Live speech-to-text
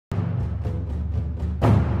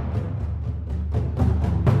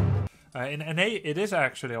In NA, it is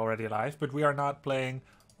actually already live, but we are not playing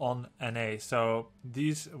on NA. So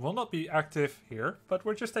these will not be active here, but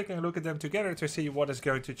we're just taking a look at them together to see what is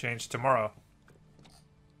going to change tomorrow.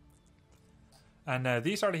 And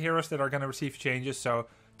these are the heroes that are going to receive changes. So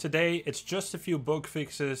today, it's just a few bug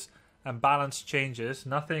fixes and balance changes.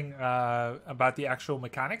 Nothing about the actual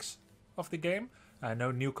mechanics of the game.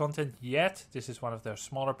 No new content yet. This is one of their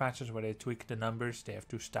smaller patches where they tweak the numbers. They have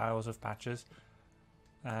 2 styles of patches.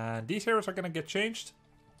 And these heroes are going to get changed.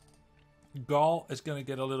 Gall is going to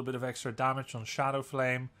get a little bit of extra damage on Shadow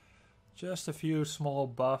Flame. Just a few small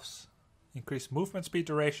buffs. Increased movement speed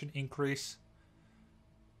duration increase.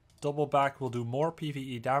 Double back will do more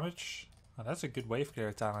PvE damage. Oh, that's a good wave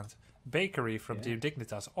clear talent. Bakery from Team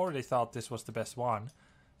Dignitas already thought this was the best one.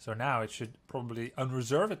 So now it should probably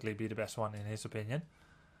unreservedly be the best one in his opinion.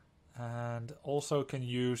 And also can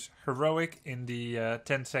use Heroic in the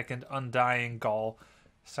 10-second Undying Gall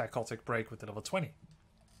Psychotic Break with the level 20.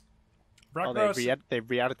 They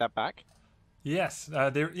re-added that back? Yes,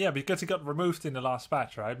 because it got removed in the last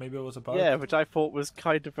patch, right? Maybe it was a bug. Yeah, which I thought was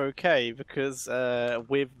kind of okay, because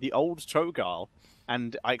with the old Cho'Gall,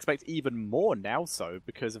 and I expect even more now so,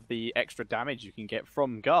 because of the extra damage you can get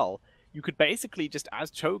from Gull, you could basically just,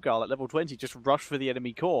 as Cho'Gall at level 20, just rush for the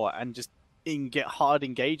enemy core and just get hard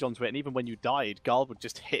engage onto it, and even when you died, Gull would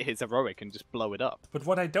just hit his heroic and just blow it up. But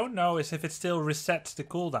what I don't know is if it still resets the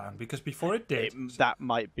cooldown, because before it did... that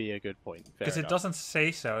might be a good point. Because it doesn't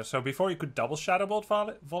say so. So before you could double Shadow Bolt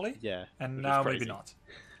volley, yeah, and now maybe not.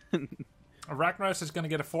 Ragnaros is going to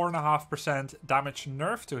get a 4.5% damage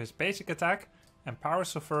nerf to his basic attack, and Power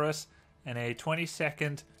Sulfurus, and a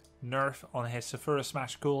 20-second nerf on his Sulfurus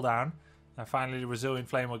Smash cooldown. And finally, the Resilient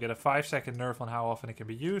Flame will get a 5-second nerf on how often it can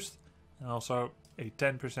be used. And also a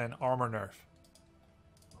 10% armor nerf.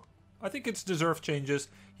 I think it's deserved changes.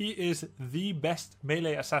 He is the best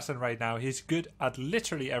melee assassin right now. He's good at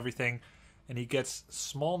literally everything. And he gets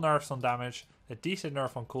small nerfs on damage, a decent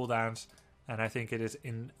nerf on cooldowns. And I think it is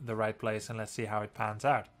in the right place. And let's see how it pans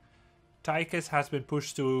out. Tychus has been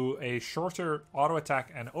pushed to a shorter auto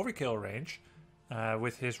attack and overkill range.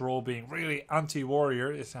 With his role being really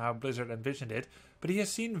anti-warrior is how Blizzard envisioned it. But he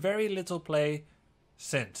has seen very little play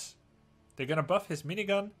since. They're going to buff his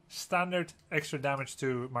minigun, standard extra damage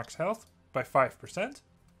to max health by 5%.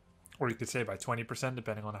 Or you could say by 20%,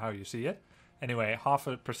 depending on how you see it. Anyway,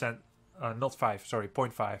 0.5%, not 5, sorry,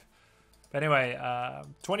 0.5. But anyway,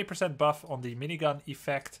 20% buff on the minigun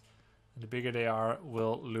effect. And the bigger they are,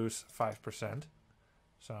 will lose 5%.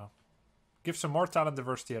 So, give some more talent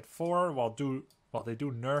diversity at 4, while they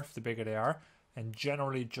do nerf the bigger they are. And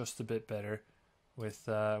generally just a bit better with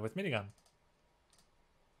minigun.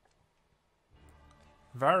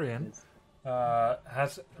 Varian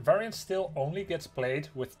still only gets played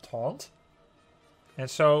with taunt, and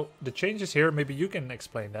so the changes here, maybe you can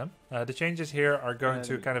explain them. The changes here are going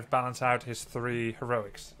to kind of balance out his 3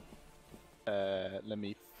 heroics. Let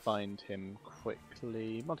me find him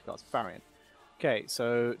quickly. Multiclass Varian. Okay,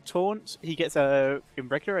 so taunt, he gets in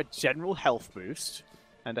regular a general health boost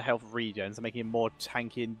and a health regen, so making him more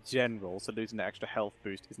tanky in general, so losing that extra health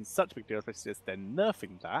boost isn't such a big deal, especially since they're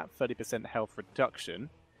nerfing that, 30% health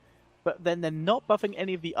reduction. But then they're not buffing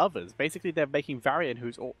any of the others. Basically, they're making Varian,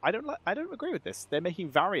 who's... I don't agree with this. They're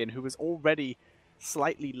making Varian, who was already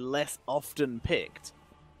slightly less often picked.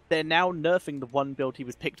 They're now nerfing the one build he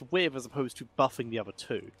was picked with, as opposed to buffing the other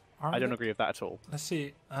 2. I don't agree with that at all. Let's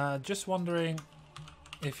see. Just wondering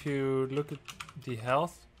if you look at the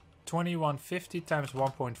health... 2150 times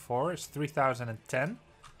 1.4 is 3010.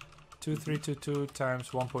 2322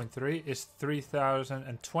 times 1.3 is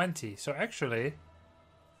 3020. So actually...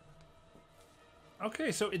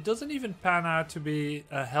 Okay, so it doesn't even pan out to be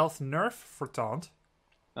a health nerf for Taunt.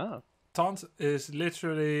 Oh. Taunt is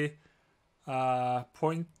literally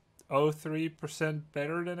 0.03%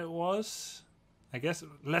 better than it was. I guess,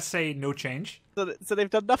 let's say no change. So they've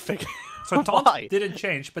done nothing. So Taunt didn't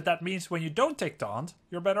change, but that means when you don't take Taunt,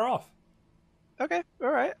 you're better off. Okay,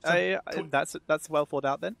 alright. So that's well thought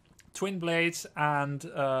out then. Twin Blades and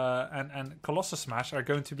Colossus Smash are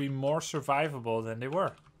going to be more survivable than they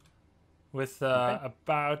were. With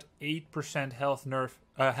about 8% health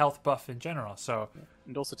buff in general. So,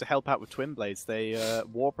 and also to help out with Twin Blades,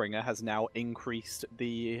 Warbringer has now increased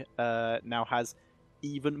now has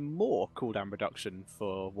even more cooldown reduction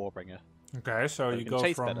for Warbringer. Okay, so you go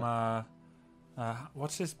from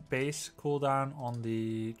what's his base cooldown on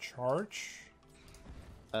the charge?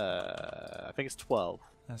 I think it's 12.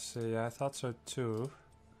 Let's see, I thought so too.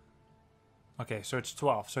 Okay, so it's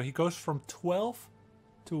 12. So he goes from 12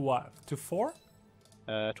 to what? To 4?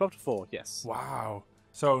 12 to 4, yes. Wow.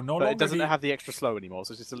 So no But longer it doesn't have the extra slow anymore,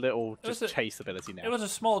 so it's just a little chase ability now. It was a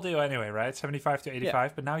small deal anyway, right? 75 to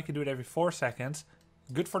 85, but now you can do it every 4 seconds.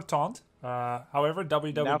 Good for taunt. However,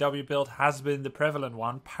 WWW build has been the prevalent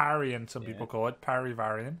one. Parrying, some people call it. Parry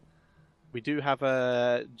variant. We do have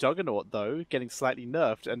a Juggernaut, though, getting slightly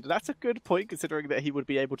nerfed, and that's a good point, considering that he would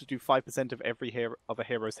be able to do 5% of a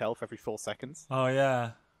hero's health every 4 seconds. Oh,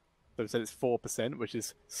 yeah. So instead it's 4%, which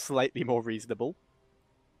is slightly more reasonable.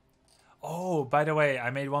 Oh, by the way,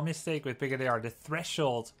 I made one mistake with Bigger They Are. The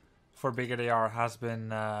threshold for Bigger They Are has been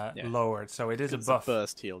lowered, so it is a buff. It's a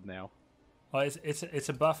burst healed now. Well, it's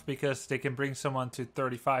a buff because they can bring someone to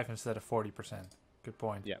 35 instead of 40%. Good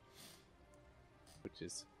point. Yeah. Which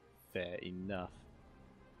is fair enough.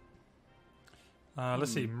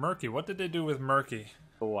 Let's see, Murky. What did they do with Murky?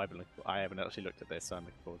 Oh, I haven't actually looked at this, so I'm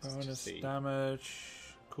looking forward to see.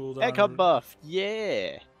 Damage, cooldown. Egg buff,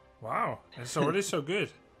 yeah. Wow, it's already so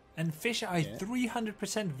good. And Fisheye,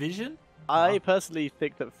 300% vision? I personally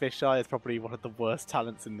think that Fisheye is probably one of the worst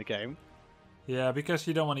talents in the game. Yeah, because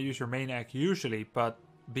you don't want to use your main egg usually, but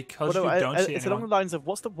because you don't see it's along the lines of,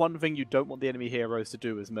 what's the one thing you don't want the enemy heroes to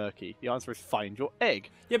do as Murky? The answer is find your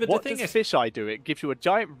egg. Yeah, but what the thing does is, Fisheye do? It gives you a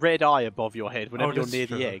giant red eye above your head whenever you're near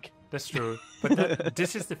the egg. That's true. But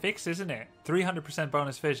this is the fix, isn't it? 300%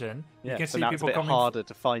 bonus vision. Yeah, you can so see now people it's a bit coming harder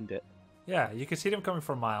to find it. Yeah, you can see them coming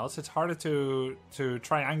from miles. It's harder to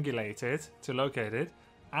triangulate it, to locate it,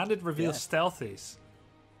 and it reveals stealthies.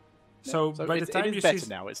 So by the time you see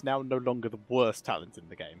now, it's now no longer the worst talent in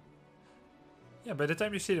the game. Yeah, by the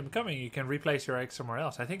time you see them coming, you can replace your egg somewhere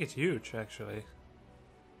else. I think it's huge, actually.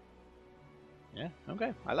 Yeah,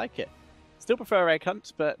 okay, I like it. Still prefer egg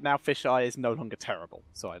hunt, but now Fisheye is no longer terrible,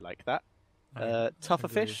 so I like that. Tougher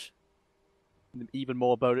fish, even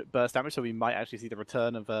more burst damage, so we might actually see the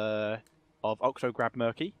return of Octograb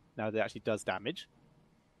Murky now that it actually does damage.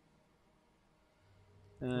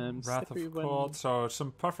 Wrath of God. So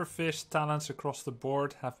some puffer fish talents across the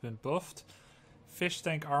board have been buffed. Fish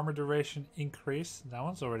tank armor duration increased. That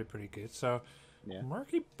one's already pretty good. So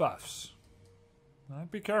Murky buffs.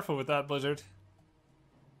 Be careful with that, Blizzard.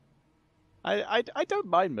 I don't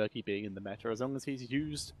mind Murky being in the meta as long as he's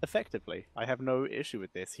used effectively. I have no issue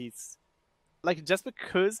with this. He's like, just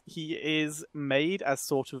because he is made as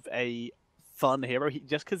sort of a fun hero,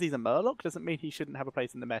 just because he's a Murloc doesn't mean he shouldn't have a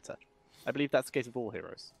place in the meta. I believe that's the case with all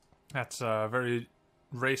heroes. That's very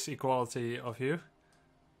race equality of you.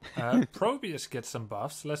 Probius gets some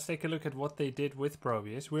buffs. Let's take a look at what they did with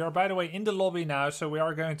Probius. We are, by the way, in the lobby now, so we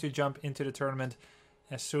are going to jump into the tournament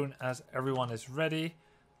as soon as everyone is ready.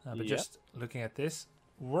 But just looking at this,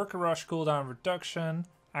 Worker Rush cooldown reduction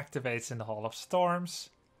activates in the Hall of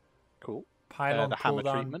Storms. Cool. Pylon the hammer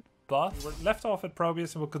cooldown treatment. buff. We're left off at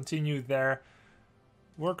Probius and we'll continue there.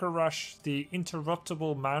 Worker Rush, the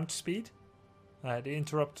interruptible mount speed. The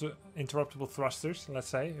interruptible thrusters, let's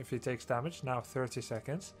say, if he takes damage. Now 30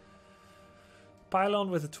 seconds. Pylon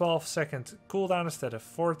with a 12-second cooldown instead of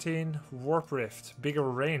 14. Warp Rift, bigger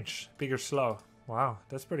range, bigger slow. Wow,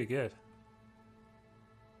 that's pretty good.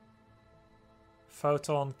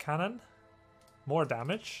 Photon Cannon, more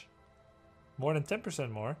damage. More than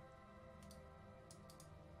 10% more.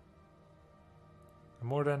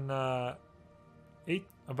 More than about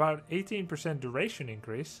 18% duration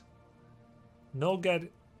increase. Null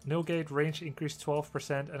gate range increase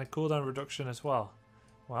 12% and a cooldown reduction as well.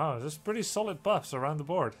 Wow, this is pretty solid buffs around the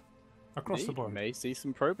board. Across the board. You may see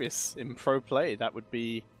some Probius in pro play. That would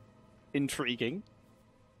be intriguing.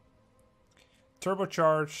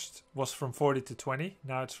 Turbocharged was from 40 to 20.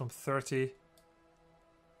 Now it's from 30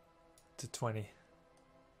 to 20.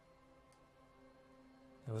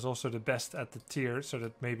 It was also the best at the tier, so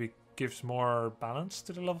that maybe gives more balance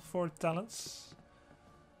to the level 4 talents.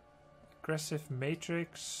 Aggressive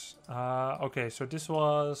Matrix. Okay, so this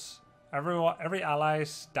was every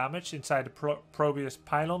ally's damage inside the Probius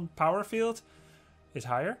Pylon power field is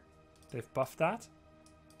higher. They've buffed that.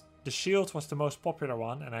 The shield was the most popular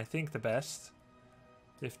one, and I think the best.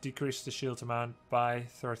 They've decreased the shield amount by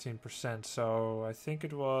 13%, so I think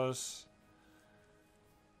it was...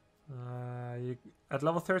 at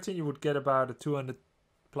level 13 you would get about a 200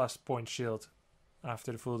 plus point shield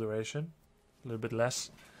after the full duration. A little bit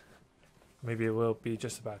less. Maybe it will be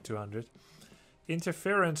just about 200.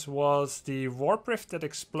 Interference was the Warp Rift that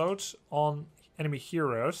explodes on enemy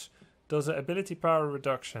heroes. Does an ability power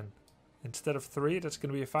reduction. Instead of 3, that's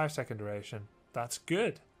going to be a 5-second duration. That's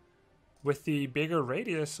good. With the bigger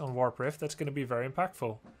radius on Warp Rift, that's going to be very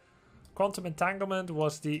impactful. Quantum Entanglement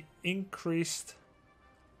was the increased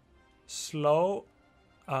slow...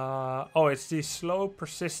 it's the slow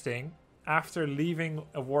persisting after leaving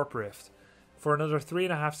a Warp Rift. for another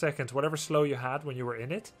 3.5 seconds, whatever slow you had when you were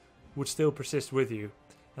in it would still persist with you.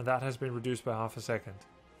 And that has been reduced by half a second.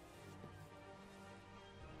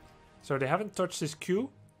 So they haven't touched his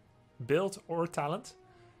Q, build, or talent.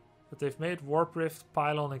 But they've made Warp Rift,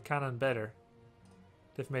 Pylon, and Cannon better.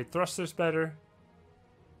 They've made Thrusters better.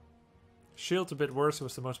 Shield a bit worse, it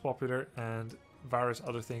was the most popular. And various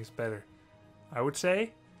other things better. I would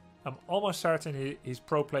say, I'm almost certain he's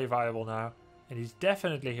pro play viable now. And he's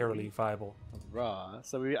definitely Hero League viable. Right.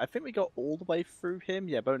 So I think we got all the way through him.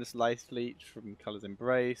 Yeah, bonus Life Leech from Color's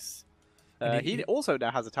Embrace. He also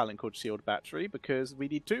now has a talent called Shield Battery because we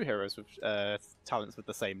need 2 heroes with talents with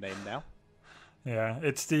the same name now. Yeah,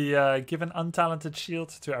 it's the give an untalented shield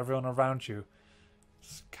to everyone around you.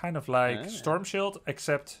 It's kind of like Storm Shield,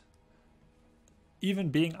 except even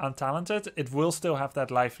being untalented, it will still have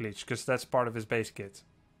that Life Leech because that's part of his base kit.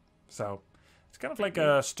 So it's kind of like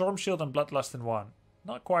a Storm Shield and Bloodlust in one.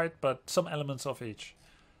 Not quite, but some elements of each.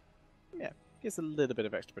 Yeah, gives a little bit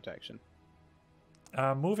of extra protection.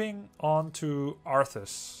 Moving on to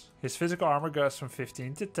Arthas. His physical armor goes from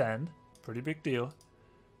 15 to 10. Pretty big deal.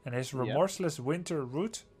 And his Remorseless Winter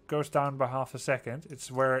Root goes down by half a second. It's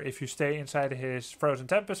where if you stay inside his Frozen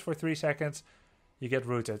Tempest for 3 seconds, you get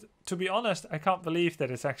rooted. To be honest, I can't believe that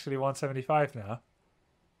it's actually 175 now.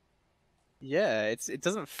 Yeah, it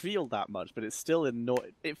doesn't feel that much, but it's still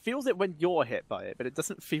annoying. It feels it when you're hit by it, but it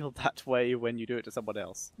doesn't feel that way when you do it to someone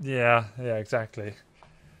else. Yeah, exactly.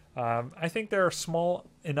 I think there are small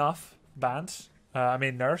enough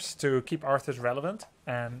nerfs to keep Arthas relevant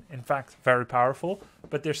and, in fact, very powerful.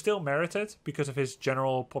 But they're still merited because of his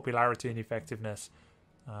general popularity and effectiveness.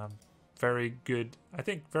 Very good. I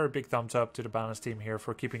think very big thumbs up to the Balance team here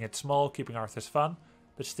for keeping it small, keeping Arthas fun,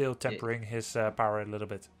 but still tempering his power a little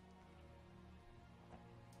bit.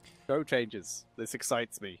 No changes. This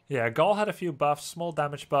excites me. Yeah, Gall had a few buffs, small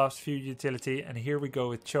damage buffs, few utility, and here we go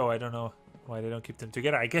with Cho. I don't know why they don't keep them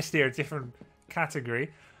together. I guess they're a different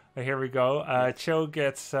category. But here we go. Cho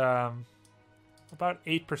gets about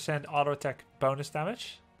 8% auto attack bonus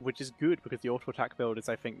damage. Which is good because the auto attack build is,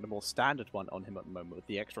 I think, the more standard one on him at the moment with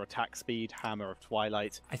the extra attack speed, Hammer of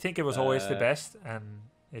Twilight. I think it was always the best, and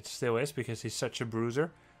it still is because he's such a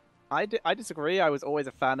bruiser. I disagree. I was always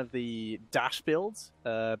a fan of the dash builds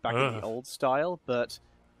back in the old style, but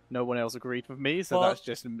no one else agreed with me, so that's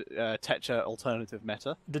just Tetra alternative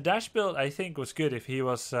meta. The dash build, I think, was good if he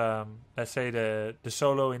was, let's say, the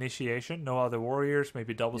solo initiation, no other warriors,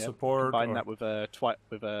 maybe double support. Combine that with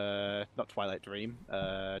not Twilight Dream,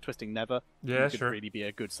 Twisting Never. Yeah, could really be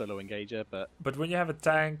a good solo engager, but when you have a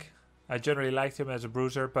tank, I generally liked him as a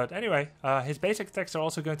bruiser. But anyway, his basic attacks are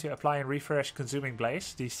also going to apply and refresh Consuming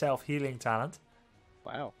Blaze, the self-healing talent.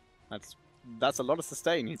 Wow, that's a lot of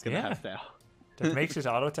sustain he's going to have now. That makes his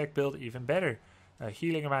auto attack build even better.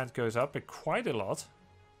 Healing amount goes up by quite a lot.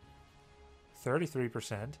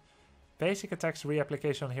 33%. Basic attacks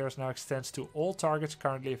reapplication on heroes now extends to all targets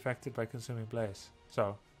currently affected by Consuming Blaze.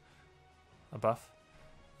 So, a buff.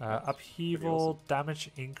 Upheaval awesome. Damage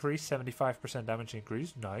increase, 75% damage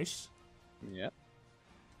increase. Nice. Yeah.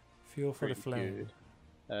 Feel for the flame.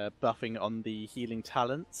 Buffing on the healing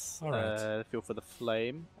talents. Alright. Feel for the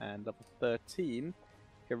flame. And level 13.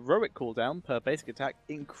 Heroic cooldown per basic attack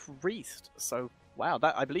increased. So, wow,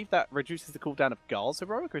 I believe that reduces the cooldown of Gall's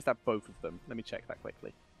heroic, or is that both of them? Let me check that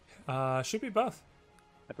quickly. Should be both.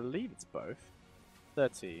 I believe it's both.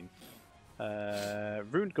 13.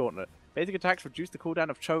 Runed Gauntlet. Basic attacks reduce the cooldown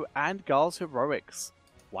of Cho and Gall's heroics.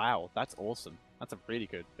 Wow, that's awesome. That's a really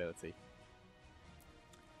good ability.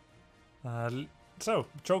 So,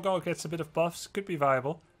 Cho'Gall gets a bit of buffs. Could be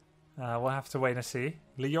viable. We'll have to wait and see.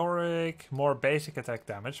 Leoric, more basic attack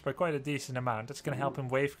damage by quite a decent amount. That's going to help him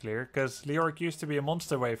wave clear, because Leoric used to be a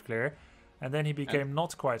monster wave clear, and then he became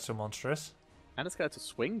not quite so monstrous. And it's got a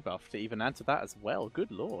swing buff to even add to that as well. Good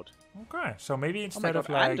lord. Okay, so maybe instead of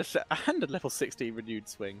like... And a level 16 renewed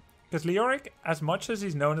swing. Because Leoric, as much as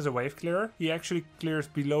he's known as a wave clearer, he actually clears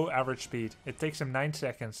below average speed. It takes him 9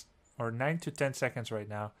 seconds, or 9 to 10 seconds right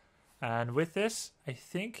now. And with this, I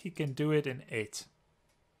think he can do it in 8.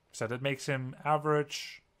 So that makes him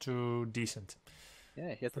average to decent.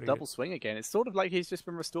 Yeah, he has the double swing again. It's sort of like he's just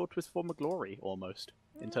been restored to his former glory, almost,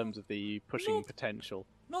 in terms of the pushing potential.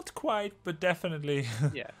 Not quite, but definitely.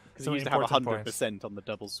 Yeah, because he used to have 100% on the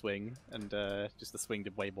double swing, and just the swing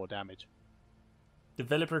did way more damage.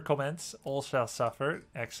 Developer comments, all shall suffer.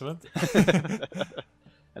 Excellent.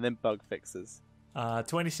 And then bug fixes.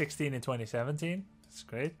 2016 and 2017. That's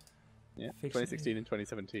great. Yeah, 2016 and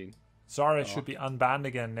 2017. Zara should be unbanned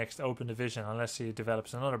again next Open Division unless he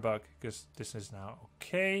develops another bug, because this is now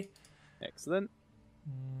okay. Excellent.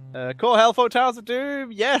 Core Hellfoe Towers of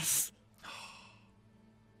Doom, yes!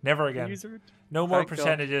 Never again. Wizard. No more Thank God.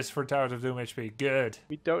 percentages for Towers of Doom HP. Good.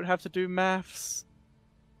 We don't have to do maths.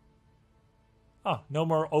 Oh, no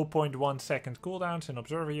more 0.1 second cooldowns in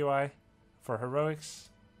Observer UI for heroics.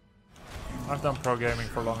 I've done pro gaming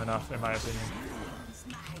for long enough, in my opinion.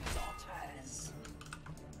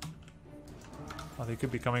 Oh, they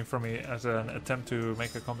could be coming for me as an attempt to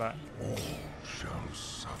make a comeback. Okay,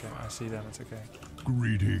 I see them. It's okay.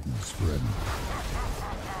 Greetings, friend.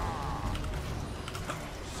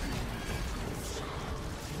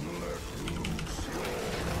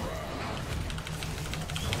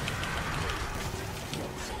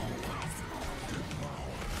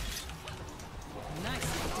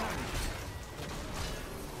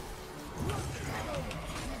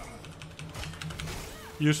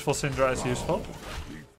 Useful Syndra is useful.